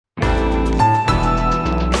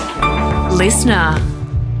listener.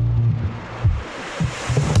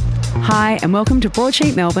 Hi and welcome to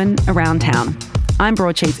Broadsheet Melbourne Around Town. I'm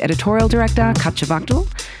Broadsheet's editorial director, Katja Vakdal,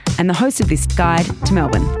 and the host of this guide to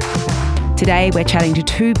Melbourne. Today we're chatting to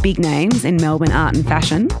two big names in Melbourne art and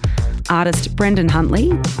fashion, artist Brendan Huntley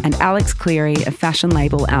and Alex Cleary of fashion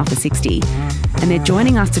label Alpha 60, and they're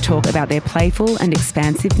joining us to talk about their playful and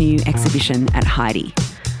expansive new exhibition at Heide.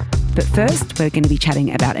 But first, we're going to be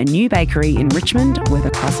chatting about a new bakery in Richmond where the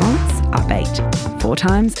croissants are baked 4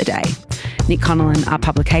 times a day. Nick Connellan, our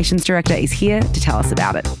publications director, is here to tell us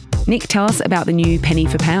about it. Nick, tell us about the new penny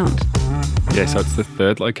for pound. Yeah, so it's the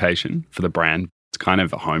 3rd location for the brand. It's kind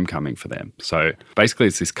of a homecoming for them. So basically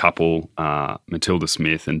it's this couple, Matilda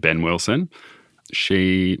Smith and Ben Wilson.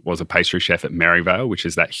 She was a pastry chef at Maryvale, which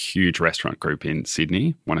is that huge restaurant group in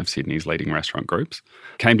Sydney, one of Sydney's leading restaurant groups.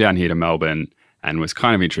 Came down here to Melbourne and was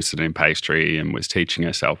kind of interested in pastry and was teaching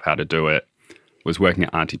herself how to do it. Was working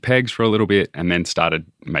at Auntie Peg's for a little bit and then started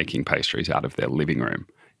making pastries out of their living room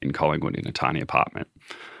in Collingwood in a tiny apartment.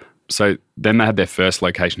 So then they had their first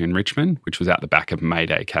location in Richmond, which was out the back of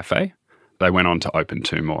Mayday Cafe. They went on to open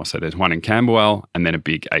 2 more. So there's one in Camberwell and then a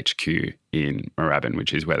big HQ in Moorabbin,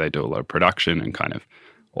 which is where they do a lot of production and kind of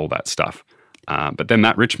all that stuff. But then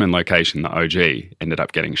that Richmond location, the OG, ended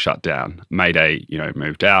up getting shut down. Mayday,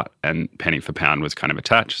 moved out and penny for pound was kind of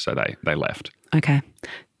attached, so they left. Okay.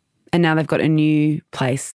 And now they've got a new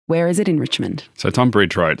place. Where is it in Richmond? So it's on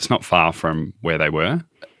Bridge Road. It's not far from where they were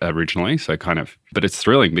originally. But it's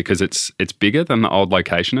thrilling because it's bigger than the old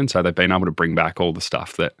location. And so they've been able to bring back all the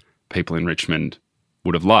stuff that people in Richmond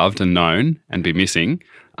would have loved and known and be missing,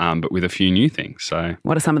 but with a few new things. So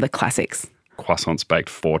what are some of the classics? Croissants baked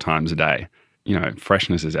 4 times a day.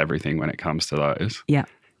 Freshness is everything when it comes to those. Yeah.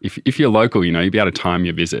 If you're local, you'd be able to time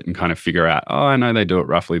your visit and kind of figure out, I know they do it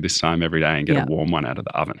roughly this time every day and get a warm one out of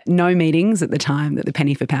the oven. No meetings at the time that the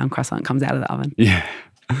penny for pound croissant comes out of the oven. Yeah.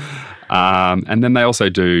 And then they also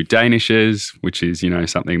do Danishes, which is,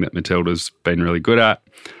 something that Matilda's been really good at.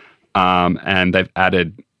 And they've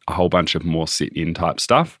added a whole bunch of more sit-in type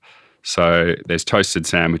stuff. So there's toasted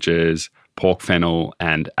sandwiches, pork fennel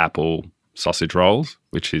and apple sausage rolls,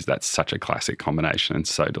 that's such a classic combination and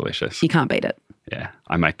so delicious. You can't beat it. Yeah,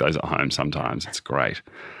 I make those at home sometimes. It's great.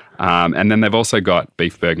 And then they've also got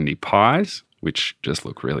beef burgundy pies, which just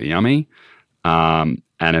look really yummy, and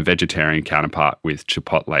a vegetarian counterpart with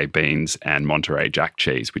chipotle beans and Monterey Jack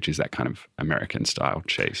cheese, which is that kind of American-style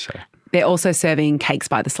cheese. So they're also serving cakes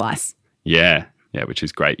by the slice. Yeah, which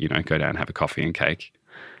is great. Go down and have a coffee and cake.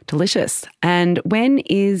 Delicious. And when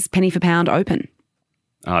is Penny for Pound open?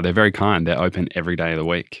 They're very kind. They're open every day of the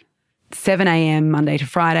week. 7 a.m. Monday to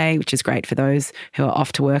Friday, which is great for those who are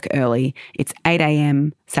off to work early. It's 8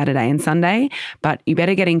 a.m. Saturday and Sunday, but you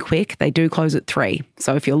better get in quick. They do close at 3.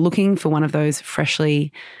 So if you're looking for one of those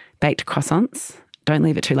freshly baked croissants, don't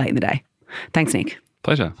leave it too late in the day. Thanks, Nick.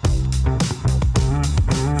 Pleasure.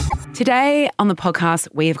 Today on the podcast,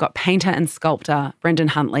 we have got painter and sculptor Brendan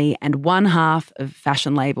Huntley and one half of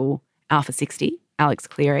fashion label Alpha 60, Alex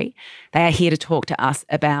Cleary. They are here to talk to us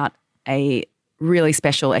about a really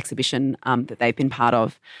special exhibition that they've been part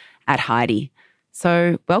of at Heide.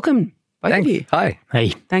 So welcome, both of you. Hi. Hey.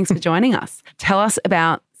 Thanks for joining us. Tell us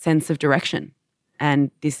about Sense of Direction and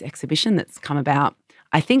this exhibition that's come about,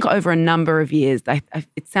 I think, over a number of years.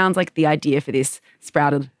 It sounds like the idea for this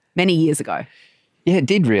sprouted many years ago. Yeah, it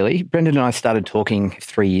did really. Brendan and I started talking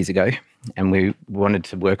 3 years ago and we wanted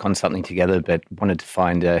to work on something together, but wanted to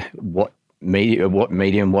find what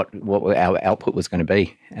medium, what our output was going to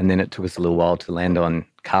be. And then it took us a little while to land on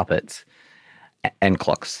carpets and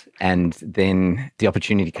clocks. And then the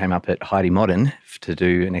opportunity came up at Heide Modern to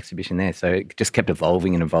do an exhibition there. So it just kept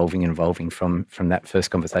evolving and evolving and evolving from that first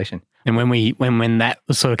conversation. And when that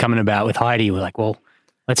was sort of coming about with Heide, we're like, well,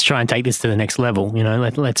 let's try and take this to the next level.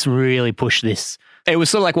 Let's really push this. It was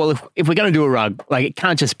sort of like, well, if we're going to do a rug, like it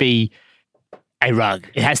can't just be a rug.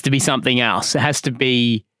 It has to be something else. It has to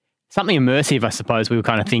be something immersive, I suppose, we were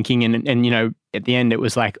kind of thinking. And at the end, it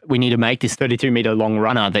was like, we need to make this 32-metre long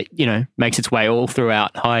runner that, makes its way all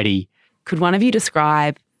throughout Heide. Could one of you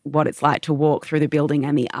describe what it's like to walk through the building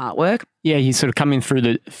and the artwork? Yeah, you sort of come in through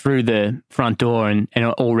the front door and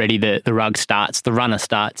already the rug starts, the runner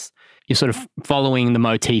starts. You're sort of following the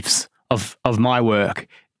motifs of my work.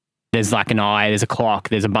 There's like an eye, there's a clock,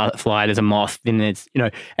 there's a butterfly, there's a moth, then there's,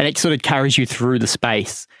 and it sort of carries you through the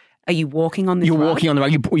space. Are you walking on this rug? You're walking on the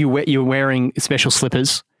rug. You're wearing special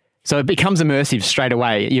slippers. So it becomes immersive straight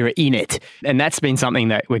away. You're in it. And that's been something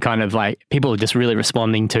that we're kind of like, people are just really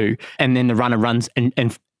responding to. And then the runner runs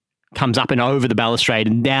and comes up and over the balustrade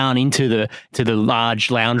and down into the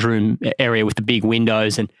large lounge room area with the big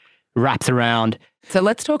windows. And wrapped around. So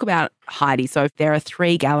let's talk about Heide. So there are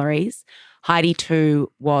 3 galleries. Heide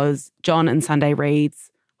 2 was John and Sunday Reed's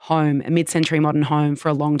home, a mid-century modern home for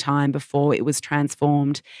a long time before it was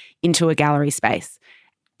transformed into a gallery space.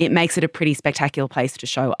 It makes it a pretty spectacular place to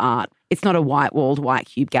show art. It's not a white-walled,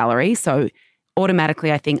 white-cube gallery, so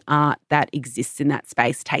automatically I think art that exists in that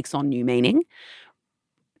space takes on new meaning.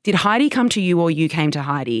 Did Heide come to you or you came to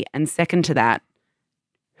Heide? And second to that,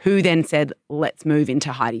 who then said, let's move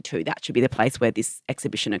into Heide 2? That should be the place where this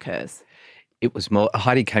exhibition occurs. It was more,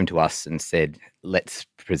 Heidi came to us and said, let's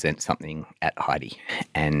present something at Heide.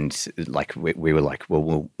 And like we were like, well,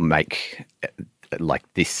 we'll make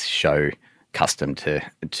like this show custom to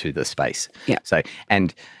the space. Yeah. So,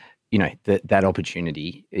 and you know, that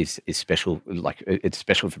opportunity is special. Like it's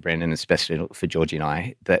special for Brendan and special for Georgie and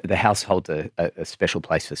I. The house holds a special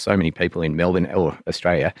place for so many people in Melbourne or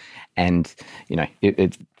Australia, and you know,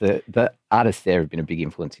 the artists there have been a big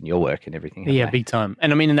influence in your work and everything. Yeah, big time.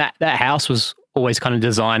 And I mean, that house was always kind of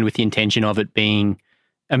designed with the intention of it being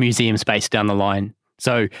a museum space down the line.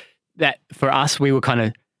 So that for us, we were kind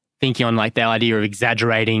of thinking on like the idea of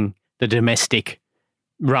exaggerating the domestic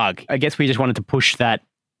rug. I guess we just wanted to push that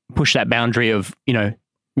boundary of, you know,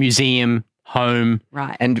 museum, home.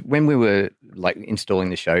 Right. And when we were like installing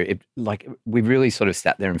the show, we really sort of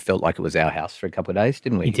sat there and felt like it was our house for a couple of days,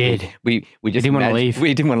 didn't we? We did. We just didn't want to leave.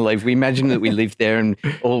 We didn't want to leave. We imagined that we lived there and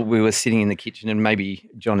all we were sitting in the kitchen and maybe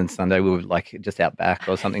John and Sunday we were like just out back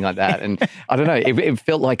or something like that. And I don't know, it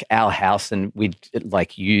felt like our house and we'd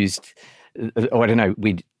like used, or I don't know,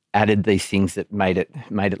 we'd added these things that made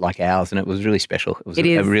it like ours, and it was really special. It was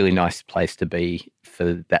a really nice place to be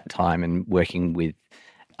for that time and working with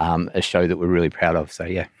a show that we're really proud of. So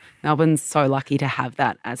yeah, Melbourne's so lucky to have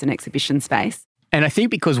that as an exhibition space. And I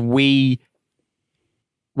think because we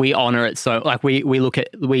honour it so, like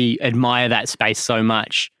we admire that space so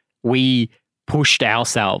much, we pushed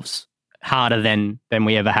ourselves harder than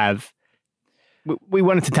we ever have. We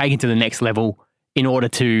wanted to take it to the next level in order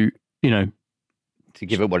to, you know, to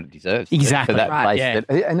give it what it deserves. Exactly. For that Right, place.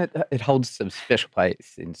 yeah. And it holds some special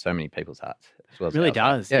place in so many people's hearts as well. It really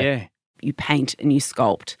does, yeah. You paint and you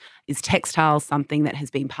sculpt. Is textiles something that has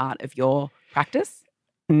been part of your practice?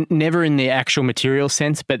 Never in the actual material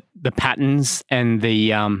sense, but the patterns and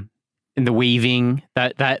the weaving,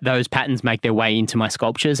 that those patterns make their way into my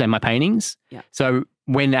sculptures and my paintings. Yeah. So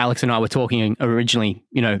when Alex and I were talking originally,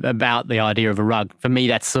 you know, about the idea of a rug, for me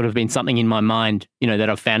that's sort of been something in my mind, you know, that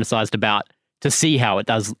I've fantasized about, to see how it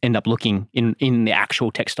does end up looking in the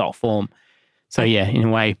actual textile form. So yeah, in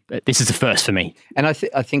a way, this is the first for me. And I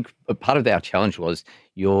think a part of our challenge was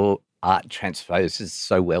your art transposes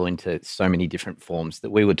so well into so many different forms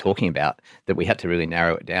that we were talking about that we had to really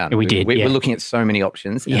narrow it down. Yeah, we did. We're looking at so many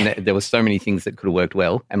options and there were so many things that could have worked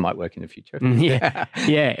well and might work in the future. Yeah,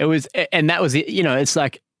 yeah, it was, and that was it. You know, it's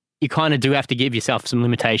like you kind of do have to give yourself some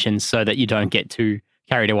limitations so that you don't get too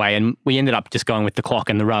carried away. And we ended up just going with the clock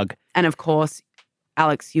and the rug. And of course,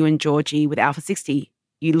 Alex, you and Georgie with Alpha 60,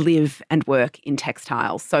 you live and work in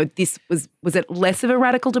textiles. So this was it less of a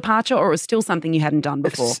radical departure or it was still something you hadn't done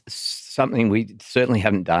before? It's something we certainly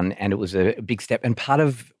haven't done, and it was a big step. And part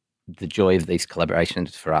of the joy of these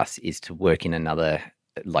collaborations for us is to work in another,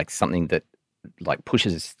 like something that like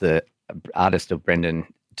pushes the artist of Brendan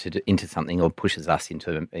into something or pushes us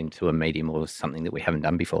into a medium or something that we haven't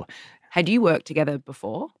done before. Had you worked together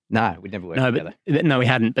before? No, we'd never worked together. No, we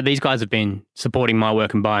hadn't. But these guys have been supporting my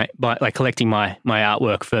work and by like collecting my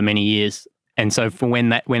artwork for many years. And so for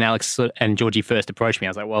when Alex and Georgie first approached me, I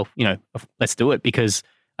was like, well, you know, let's do it, because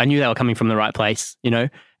I knew they were coming from the right place, you know,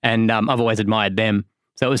 and I've always admired them.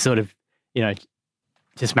 So it was sort of, you know,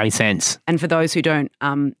 just made sense. And for those who don't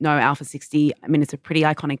know Alpha 60, I mean, it's a pretty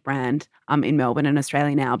iconic brand in Melbourne and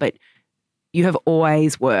Australia now, but you have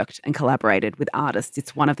always worked and collaborated with artists.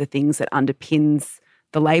 It's one of the things that underpins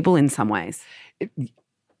the label in some ways.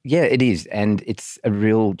 Yeah, it is. And it's a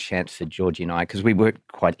real chance for Georgie and I, because we work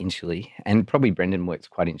quite insularly, and probably Brendan works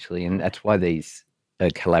quite insularly. And that's why these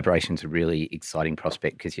collaborations are really exciting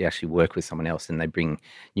prospect, because you actually work with someone else and they bring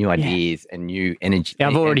new ideas and new energy. Yeah,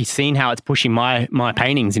 I've already seen how it's pushing my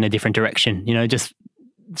paintings in a different direction. You know, just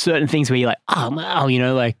certain things where you're like, oh, wow, you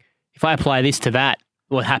know, like if I apply this to that,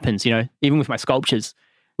 what happens, you know, even with my sculptures,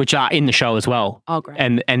 which are in the show as well. Oh, great.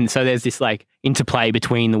 And so there's this like interplay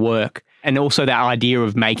between the work and also that idea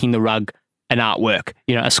of making the rug an artwork,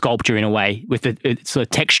 you know, a sculpture in a way with it's sort of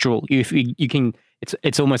textural. You can,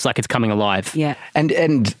 it's almost like it's coming alive. Yeah. And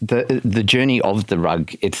the journey of the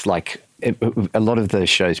rug, it's like A lot of the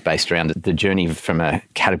show's based around the journey from a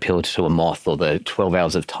caterpillar to a moth, or the 12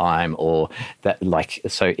 hours of time, or that,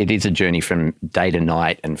 so it is a journey from day to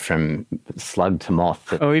night and from slug to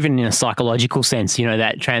moth. Or even in a psychological sense,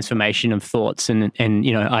 that transformation of thoughts and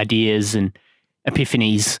ideas and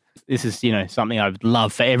epiphanies. This is, something I would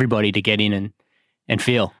love for everybody to get in and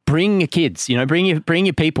feel. Bring your kids, bring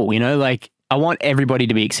your people, I want everybody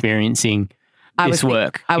to be experiencing this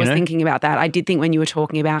work. I was thinking about that. I did think when you were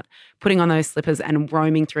talking about putting on those slippers and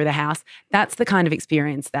roaming through the house, that's the kind of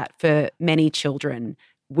experience that for many children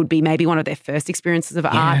would be maybe one of their first experiences of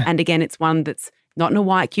art. And again, it's one that's not in a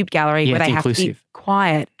white cubed gallery where they have to be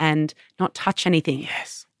quiet and not touch anything.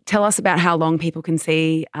 Yes. Tell us about how long people can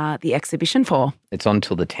see the exhibition for. It's on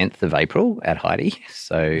till the 10th of April at Heide.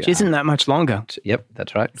 So which isn't that much longer. Yep,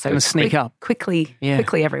 that's right. So sneak up. Quickly,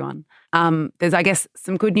 everyone. There's, I guess,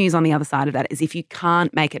 some good news on the other side of that is if you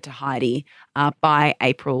can't make it to Heide by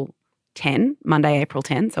April 10, Monday, April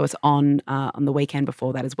 10, so it's on the weekend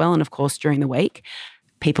before that as well, and of course during the week,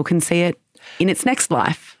 people can see it in its next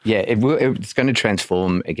life. Yeah, it's going to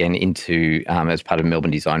transform again into, as part of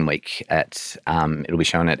Melbourne Design Week, it'll be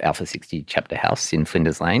shown at Alpha 60 Chapter House in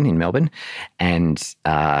Flinders Lane in Melbourne, and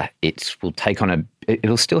it will take on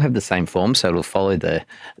it'll still have the same form, so it'll follow the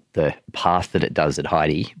path that it does at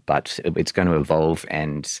Heide, but it's going to evolve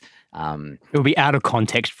and it will be out of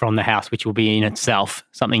context from the house, which will be in itself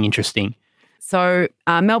something interesting. So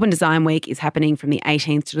Melbourne Design Week is happening from the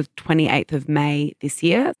 18th to the 28th of May this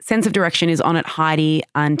year. Sense of Direction is on at Heide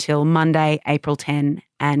until Monday, April 10,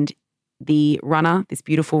 and the runner, this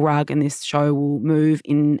beautiful rug and this show will move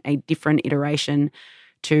in a different iteration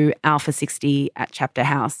to Alpha 60 at Chapter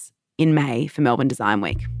House in May for Melbourne Design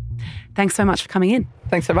Week. Thanks so much for coming in.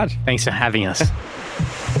 Thanks so much. Thanks for having us.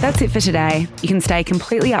 That's it for today. You can stay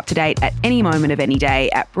completely up to date at any moment of any day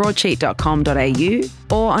at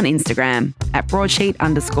broadsheet.com.au or on Instagram at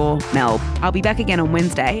broadsheet_Melb. I'll be back again on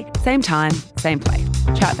Wednesday, same time, same place.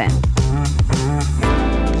 Chat then.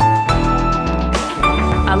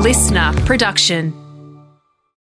 A listener production.